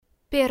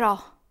Però,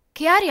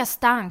 che aria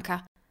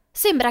stanca!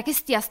 Sembra che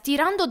stia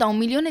stirando da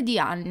 1.000.000 di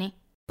anni.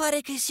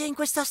 Pare che sia in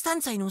questa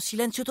stanza in un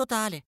silenzio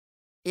totale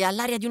e ha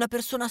l'aria di una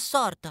persona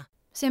assorta.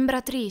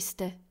 Sembra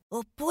triste.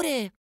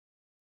 Oppure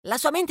la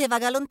sua mente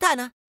vaga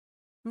lontana?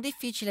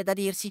 Difficile da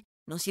dirsi,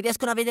 non si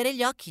riescono a vedere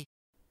gli occhi.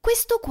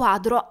 Questo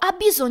quadro ha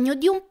bisogno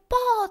di un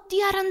po'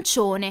 di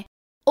arancione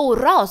o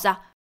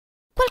rosa.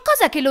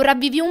 Qualcosa che lo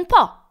ravvivi un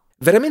po'.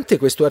 Veramente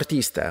questo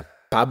artista,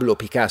 Pablo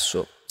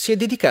Picasso, si è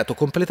dedicato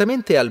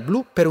completamente al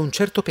blu per un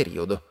certo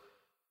periodo.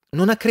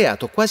 Non ha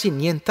creato quasi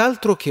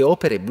nient'altro che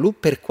opere blu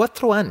per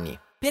 4 anni.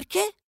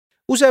 Perché?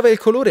 Usava il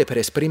colore per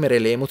esprimere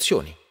le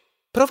emozioni.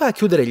 Prova a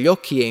chiudere gli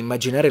occhi e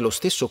immaginare lo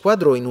stesso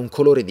quadro in un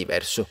colore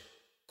diverso.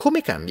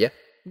 Come cambia?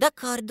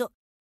 D'accordo.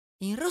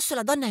 In rosso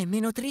la donna è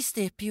meno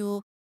triste e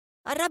più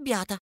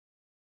arrabbiata,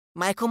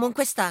 ma è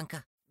comunque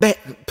stanca. Beh,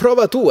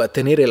 prova tu a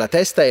tenere la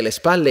testa e le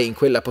spalle in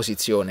quella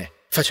posizione,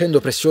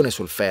 facendo pressione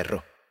sul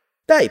ferro.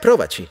 Dai,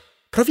 provaci.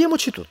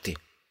 Proviamoci tutti.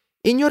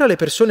 Ignora le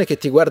persone che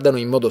ti guardano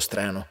in modo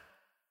strano.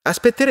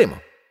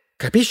 Aspetteremo.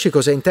 Capisci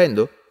cosa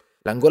intendo?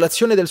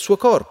 L'angolazione del suo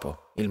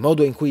corpo, il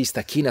modo in cui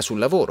sta china sul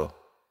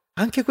lavoro.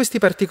 Anche questi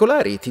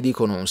particolari ti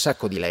dicono un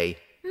sacco di lei.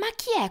 Ma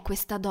chi è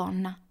questa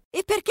donna?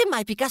 E perché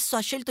mai Picasso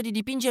ha scelto di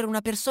dipingere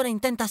una persona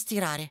intenta a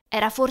stirare?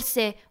 Era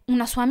forse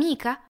una sua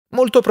amica?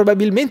 Molto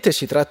probabilmente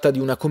si tratta di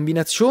una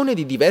combinazione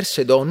di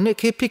diverse donne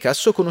che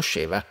Picasso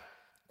conosceva.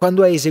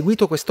 Quando ha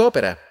eseguito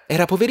quest'opera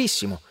era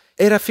poverissimo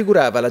e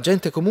raffigurava la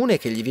gente comune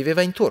che gli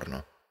viveva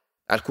intorno.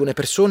 Alcune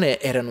persone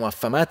erano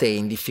affamate e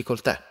in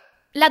difficoltà.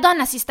 La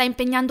donna si sta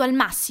impegnando al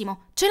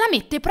massimo, ce la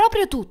mette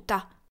proprio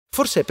tutta.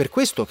 Forse è per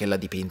questo che l'ha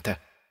dipinta.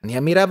 Ne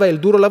ammirava il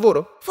duro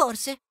lavoro?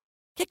 Forse.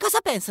 Che cosa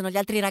pensano gli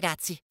altri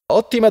ragazzi?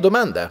 Ottima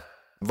domanda.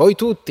 Voi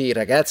tutti, i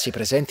ragazzi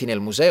presenti nel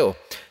museo,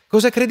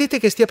 cosa credete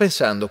che stia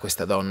pensando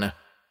questa donna?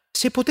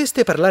 Se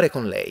poteste parlare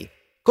con lei,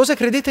 cosa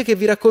credete che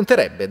vi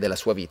racconterebbe della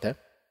sua vita?